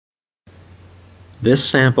This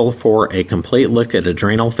sample for a complete look at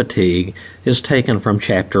adrenal fatigue is taken from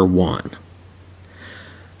Chapter 1.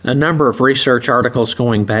 A number of research articles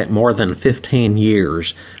going back more than 15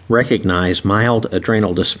 years recognize mild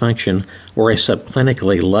adrenal dysfunction or a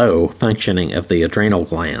subclinically low functioning of the adrenal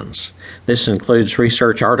glands. This includes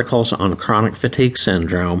research articles on chronic fatigue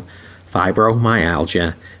syndrome,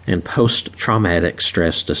 fibromyalgia, and post-traumatic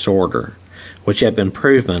stress disorder, which have been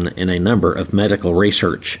proven in a number of medical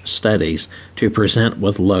research studies to present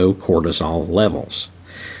with low cortisol levels.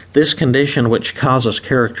 This condition, which causes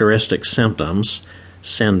characteristic symptoms,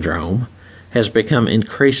 syndrome, has become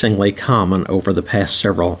increasingly common over the past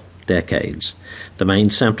several decades. The main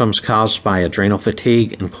symptoms caused by adrenal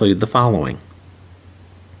fatigue include the following: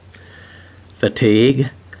 fatigue,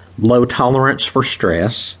 low tolerance for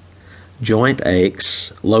stress, joint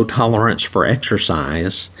aches, low tolerance for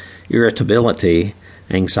exercise, irritability,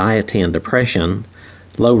 anxiety and depression,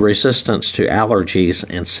 low resistance to allergies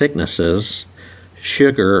and sicknesses,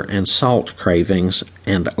 sugar and salt cravings,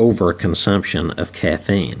 and overconsumption of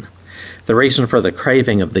caffeine. The reason for the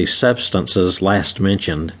craving of these substances last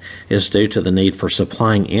mentioned is due to the need for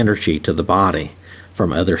supplying energy to the body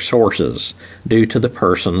from other sources, due to the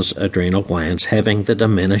person's adrenal glands having the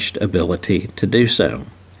diminished ability to do so.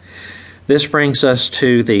 This brings us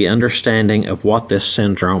to the understanding of what this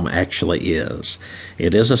syndrome actually is.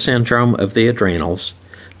 It is a syndrome of the adrenals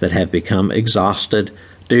that have become exhausted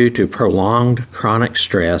due to prolonged chronic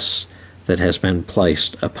stress that has been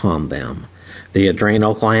placed upon them. The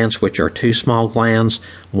adrenal glands, which are two small glands,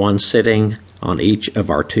 one sitting on each of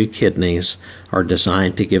our two kidneys, are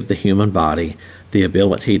designed to give the human body the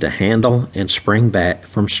ability to handle and spring back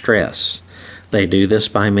from stress. They do this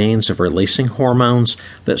by means of releasing hormones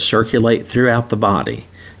that circulate throughout the body,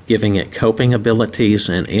 giving it coping abilities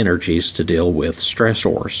and energies to deal with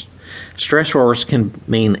stressors. Stressors can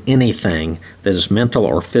mean anything that is mental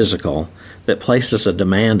or physical that places a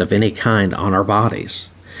demand of any kind on our bodies.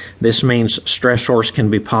 This means stressors can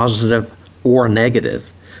be positive or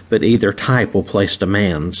negative, but either type will place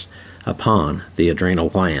demands upon the adrenal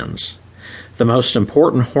glands. The most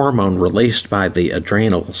important hormone released by the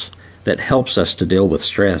adrenals that helps us to deal with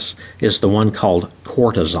stress is the one called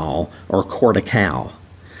cortisol or cortical.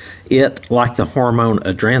 It, like the hormone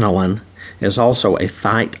adrenaline, is also a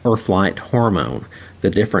fight or flight hormone, the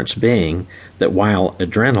difference being that while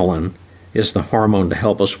adrenaline is the hormone to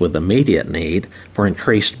help us with immediate need for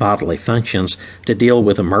increased bodily functions to deal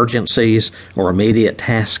with emergencies or immediate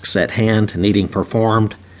tasks at hand needing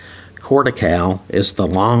performed, cortical is the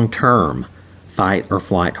long-term fight or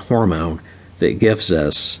flight hormone that gives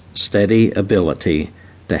us steady ability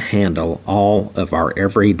to handle all of our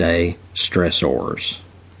everyday stressors.